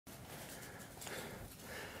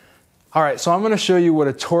All right, so I'm going to show you what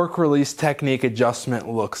a torque release technique adjustment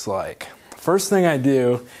looks like. First thing I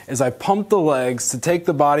do is I pump the legs to take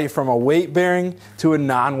the body from a weight bearing to a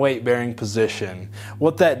non-weight bearing position.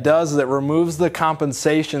 What that does is it removes the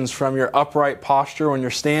compensations from your upright posture when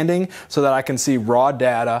you're standing so that I can see raw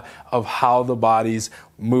data of how the body's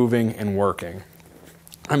moving and working.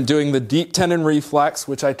 I'm doing the deep tendon reflex,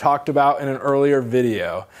 which I talked about in an earlier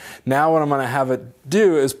video. Now what I'm going to have it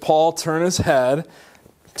do is Paul turn his head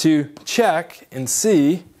to check and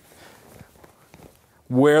see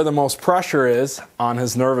where the most pressure is on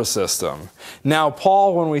his nervous system. Now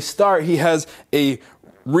Paul, when we start, he has a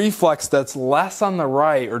reflex that's less on the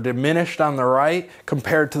right or diminished on the right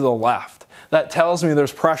compared to the left. That tells me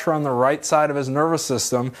there's pressure on the right side of his nervous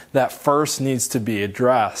system that first needs to be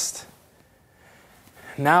addressed.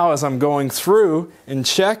 Now as I'm going through and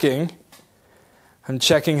checking, I'm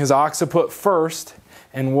checking his occiput first,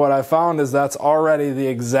 and what I found is that's already the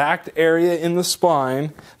exact area in the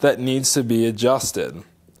spine that needs to be adjusted.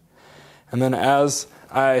 And then as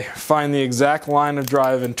I find the exact line of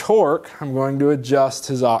drive and torque, I'm going to adjust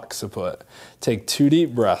his occiput. Take 2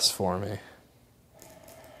 deep breaths for me.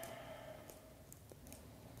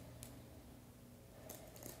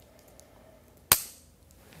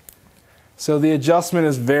 So the adjustment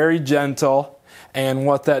is very gentle, and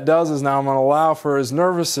what that does is now I'm going to allow for his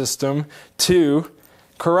nervous system to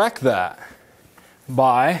correct that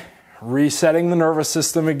by resetting the nervous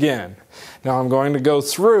system again. Now I'm going to go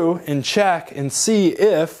through and check and see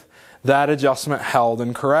if that adjustment held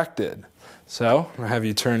and corrected. So I'm going to have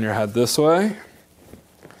you turn your head this way.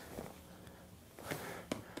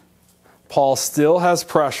 Paul still has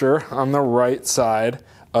pressure on the right side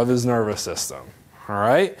of his nervous system. All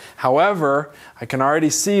right. However, I can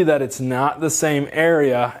already see that it's not the same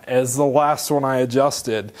area as the last one I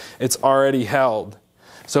adjusted. It's already held.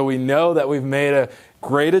 So we know that we've made a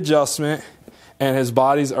great adjustment and his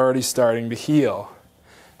body's already starting to heal.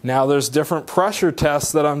 Now there's different pressure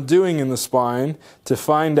tests that I'm doing in the spine to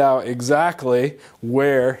find out exactly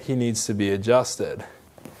where he needs to be adjusted.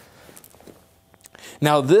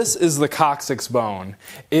 Now this is the coccyx bone.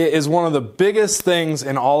 It is one of the biggest things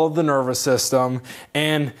in all of the nervous system,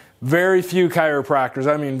 and very few chiropractors,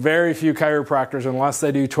 unless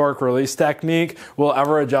they do torque release technique, will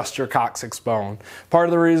ever adjust your coccyx bone. Part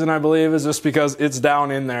of the reason I believe is just because it's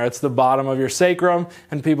down in there. It's the bottom of your sacrum,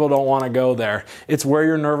 and people don't want to go there. It's where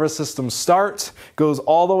your nervous system starts, goes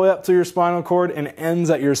all the way up to your spinal cord, and ends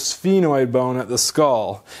at your sphenoid bone at the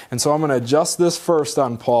skull. And so I'm going to adjust this first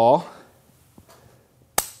on Paul.